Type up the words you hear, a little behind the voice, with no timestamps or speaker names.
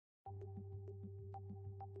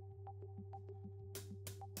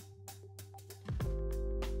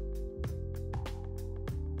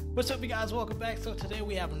What's up, you guys? Welcome back. So today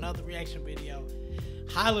we have another reaction video,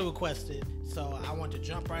 highly requested. So I want to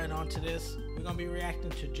jump right onto this. We're gonna be reacting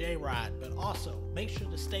to Jrod, but also make sure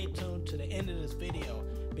to stay tuned to the end of this video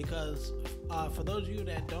because for those of you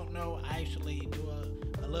that don't know, I actually do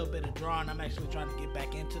a little bit of drawing. I'm actually trying to get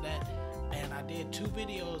back into that, and I did 2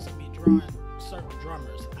 videos of me drawing certain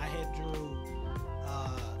drummers. I had drew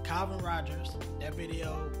Calvin Rogers. That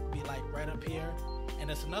video be like right up here. And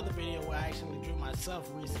it's another video where I actually drew myself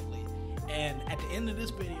recently. And at the end of this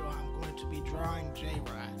video, I'm going to be drawing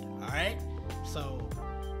Jrod. Alright? So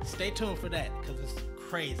stay tuned for that because it's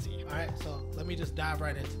crazy. Alright? So let me just dive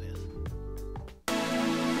right into this.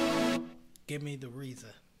 Give me the reason.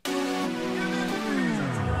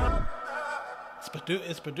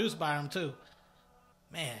 It's produced by him too.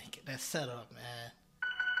 Man, get that set up, man.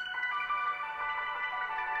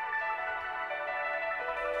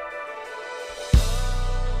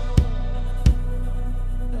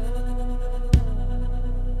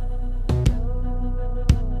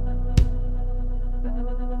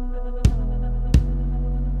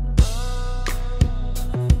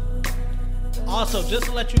 Also, just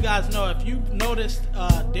to let you guys know, if you noticed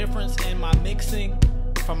a difference in my mixing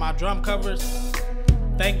from my drum covers,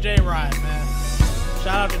 thank Jrod, man. Shout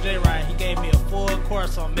out to Jrod. He gave me a full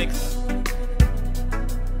course on mixing.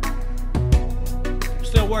 I'm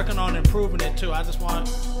still working on improving it too. I just want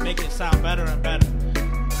to make it sound better and better.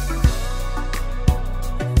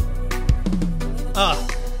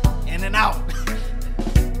 In and out.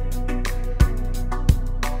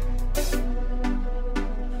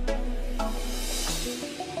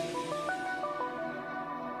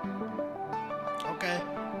 Okay.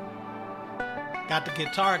 Got the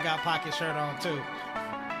guitar, got pocket shirt on too.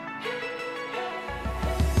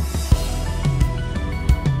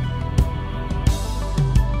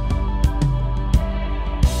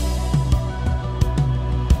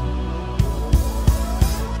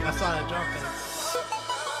 I saw that drum thing.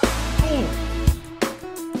 Boom.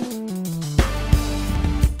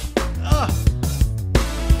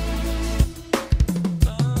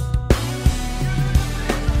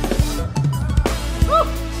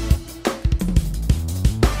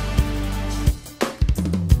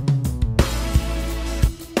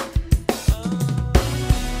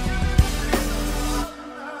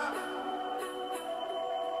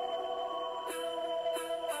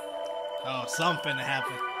 Oh, something finna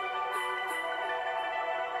happen.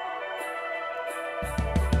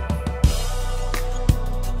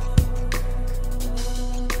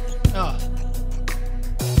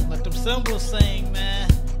 Let them cymbals sing, man.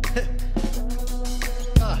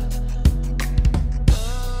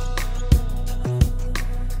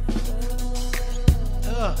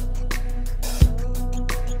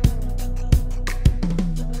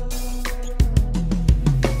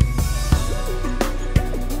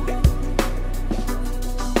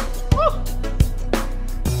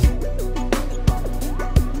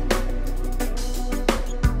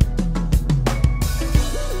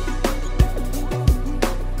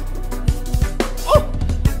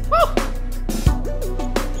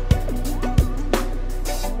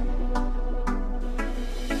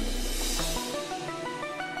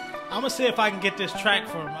 I'm gonna see if I can get this track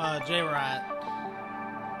from Jrod.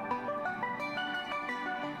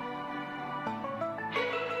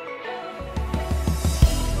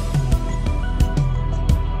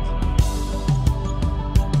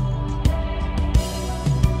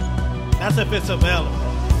 That's if it's available.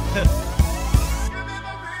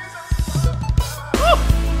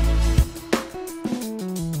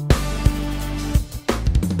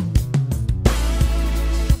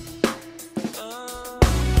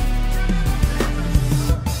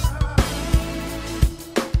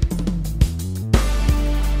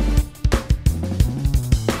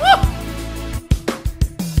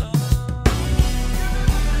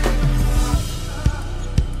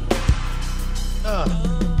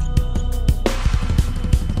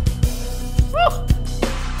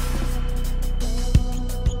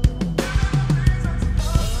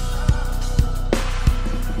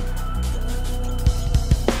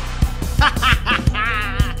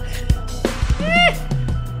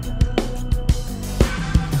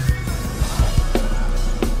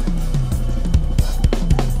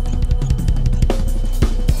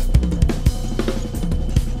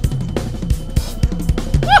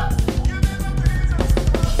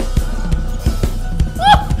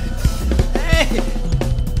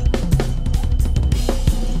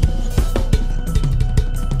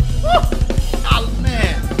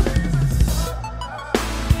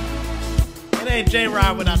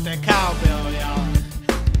 Jrod without that cowbell, y'all.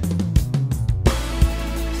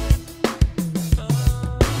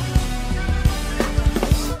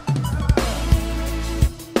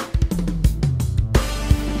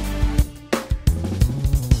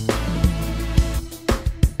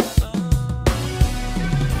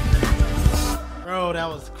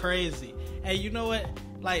 was crazy. Hey, you know what?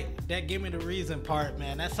 Like that "Give Me the Reason" part,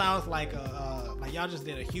 man. That sounds like like y'all just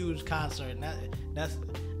did a huge concert, and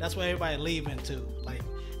that's what everybody leaving to. Like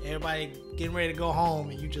everybody getting ready to go home,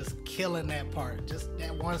 and you just killing that part. Just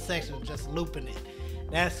that one section, just looping it.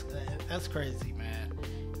 That's crazy, man.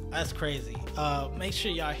 That's crazy. Make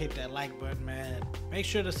sure y'all hit that like button, man. Make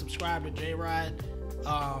sure to subscribe to Jrod.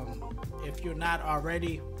 If you're not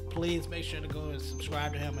already, please make sure to go and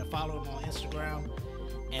subscribe to him and follow him on Instagram.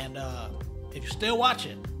 And if you're still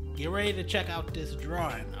watching, get ready to check out this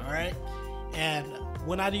drawing, all right? And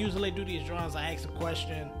when I usually do these drawings, I ask a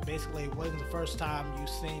question, basically, when's the first time you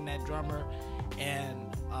seen that drummer?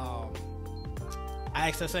 And I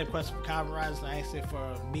asked that same question for copywriters. I asked it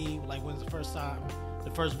for me, like when's the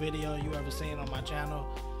first video you ever seen on my channel?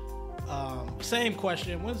 Same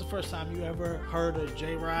question, when's the first time you ever heard of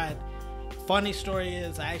Jrod? Funny story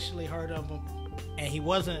is, I actually heard of him, and he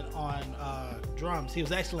wasn't on drums. He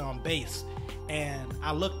was actually on bass. And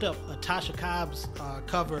I looked up a Tasha Cobb's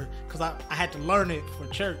cover because I had to learn it for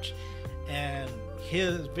church. And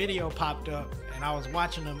his video popped up, and I was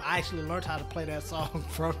watching him. I actually learned how to play that song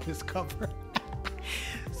from his cover.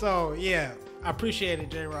 So yeah, I appreciate it,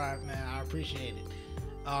 Jrod, man. I appreciate it.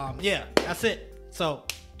 Yeah, that's it. So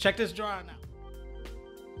check this drawing out.